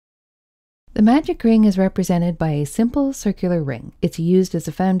The magic ring is represented by a simple circular ring. It's used as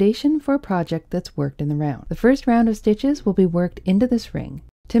a foundation for a project that's worked in the round. The first round of stitches will be worked into this ring.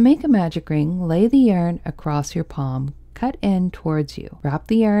 To make a magic ring, lay the yarn across your palm, cut end towards you. Wrap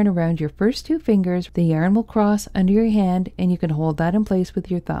the yarn around your first 2 fingers. The yarn will cross under your hand and you can hold that in place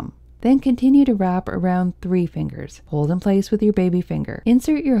with your thumb. Then continue to wrap around 3 fingers. Hold in place with your baby finger.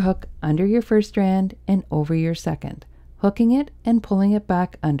 Insert your hook under your first strand and over your second, hooking it and pulling it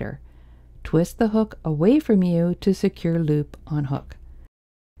back under. Twist the hook away from you to secure loop on hook.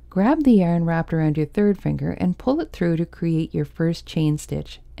 Grab the yarn wrapped around your 3rd finger and pull it through to create your first chain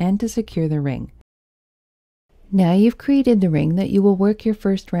stitch and to secure the ring. Now you've created the ring that you will work your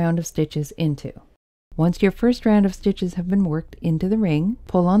first round of stitches into. Once your first round of stitches have been worked into the ring,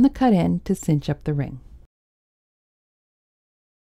 pull on the cut end to cinch up the ring.